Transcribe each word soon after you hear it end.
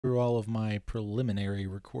through all of my preliminary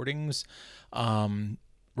recordings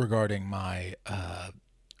regarding my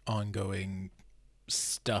ongoing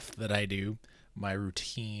stuff that I do, my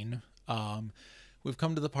routine. We've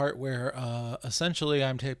come to the part where essentially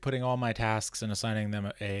I'm putting all my tasks and assigning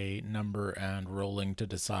them a number and rolling to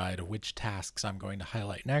decide which tasks I'm going to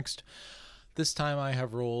highlight next. This time I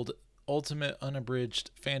have rolled Ultimate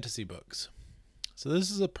Unabridged Fantasy Books. So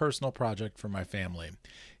this is a personal project for my family.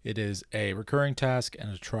 It is a recurring task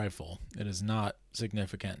and a trifle. It is not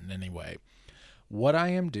significant in any way. What I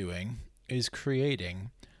am doing is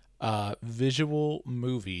creating visual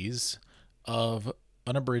movies of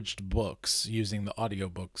unabridged books using the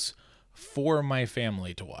audiobooks for my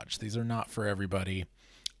family to watch. These are not for everybody.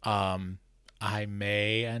 I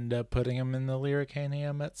may end up putting them in the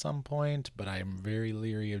Lyricanium at some point, but I am very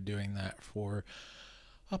leery of doing that for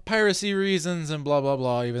piracy reasons and blah, blah,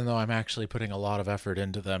 blah, even though I'm actually putting a lot of effort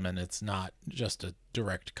into them and it's not just a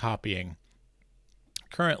direct copying.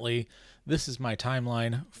 Currently, this is my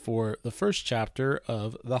timeline for the first chapter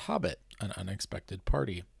of The Hobbit, An Unexpected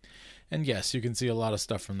Party. And yes, you can see a lot of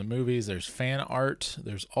stuff from the movies. There's fan art.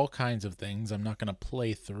 There's all kinds of things. I'm not going to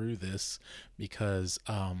play through this because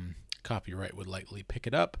copyright would likely pick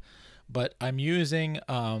it up. But I'm using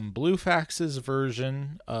Bluefax's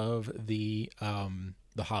version of the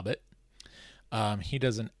Hobbit. He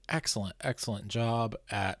does an excellent job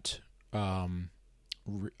at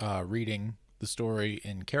reading the story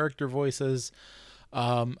in character voices.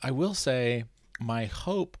 I will say my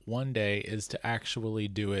hope one day is to actually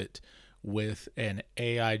do it with an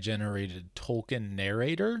AI generated Tolkien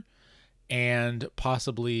narrator and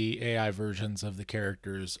possibly AI versions of the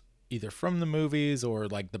characters either from the movies or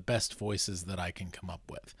like the best voices that I can come up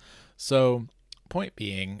with. So point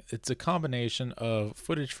being, it's a combination of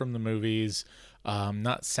footage from the movies,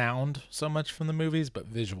 not sound so much from the movies, but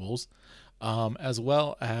visuals, as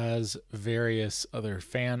well as various other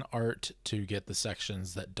fan art to get the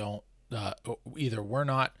sections that don't either were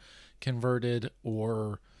not converted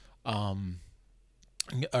or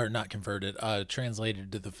not converted,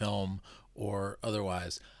 translated to the film or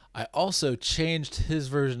otherwise. I also changed his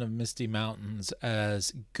version of Misty Mountains,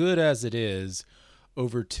 as good as it is,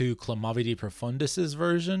 over to Clamavidi Profundus's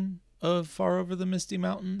version of Far Over the Misty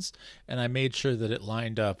Mountains, and I made sure that it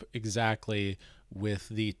lined up exactly with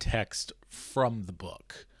the text from the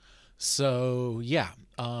book. So yeah,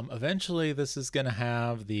 eventually this is going to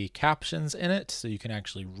have the captions in it, so you can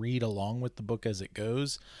actually read along with the book as it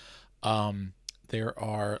goes.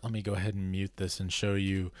 Let me go ahead and mute this and show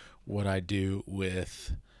you what I do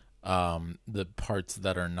with the parts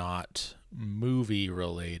that are not movie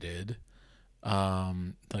related,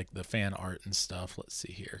 like the fan art and stuff. Let's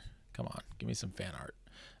see here. Come on, give me some fan art.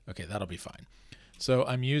 Okay, that'll be fine. So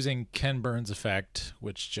I'm using Ken Burns effect,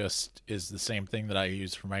 which just is the same thing that I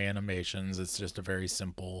use for my animations. It's just a very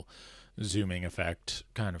simple zooming effect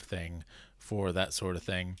kind of thing for that sort of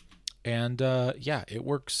thing. And yeah, it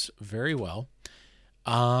works very well.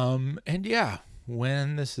 And yeah,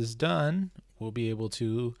 when this is done, we'll be able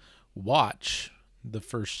to watch the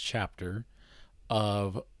first chapter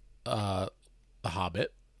of The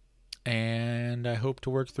Hobbit. And I hope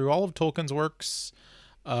to work through all of Tolkien's works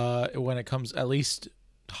when it comes, at least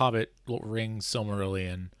Hobbit, Lord of the Rings,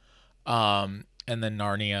 Silmarillion, and then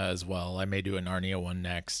Narnia as well. I may do a Narnia one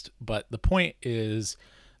next. But the point is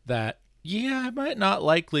that, yeah, I might not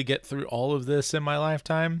likely get through all of this in my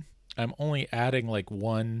lifetime. I'm only adding like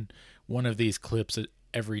one of these clips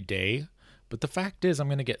every day. But the fact is I'm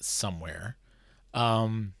going to get somewhere.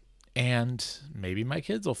 And maybe my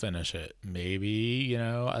kids will finish it. Maybe,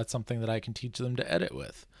 that's something that I can teach them to edit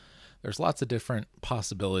with. There's lots of different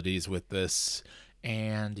possibilities with this.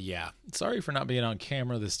 And yeah, sorry for not being on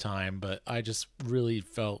camera this time, but I just really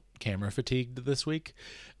felt camera fatigued this week.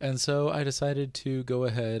 And so I decided to go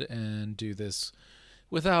ahead and do this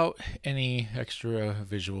without any extra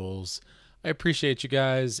visuals. I appreciate you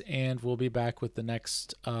guys, and we'll be back with the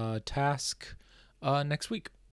next task next week.